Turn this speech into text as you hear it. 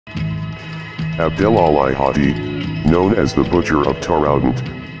Abdelaâli Hadi, known as the Butcher of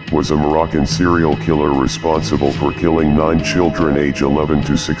Taroudant, was a Moroccan serial killer responsible for killing 9 children age 11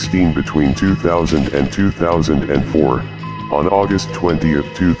 to 16 between 2000 and 2004. On August 20,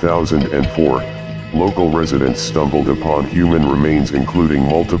 2004, local residents stumbled upon human remains including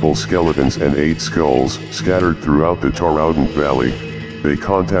multiple skeletons and 8 skulls scattered throughout the Taroudant Valley. They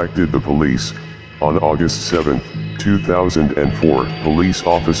contacted the police. On August 7, 2004, police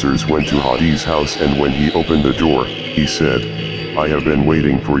officers went to Hadi's house, and when he opened the door, he said, "I have been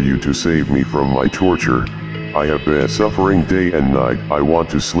waiting for you to save me from my torture. I have been suffering day and night. I want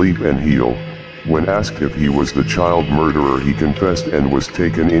to sleep and heal." When asked if he was the child murderer, he confessed and was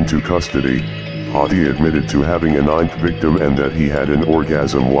taken into custody. Hadi admitted to having a 9th victim and that he had an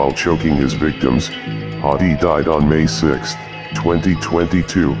orgasm while choking his victims. Hadi died on May 6,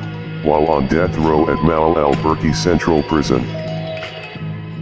 2022, while on death row at Mal el-Burki Central Prison.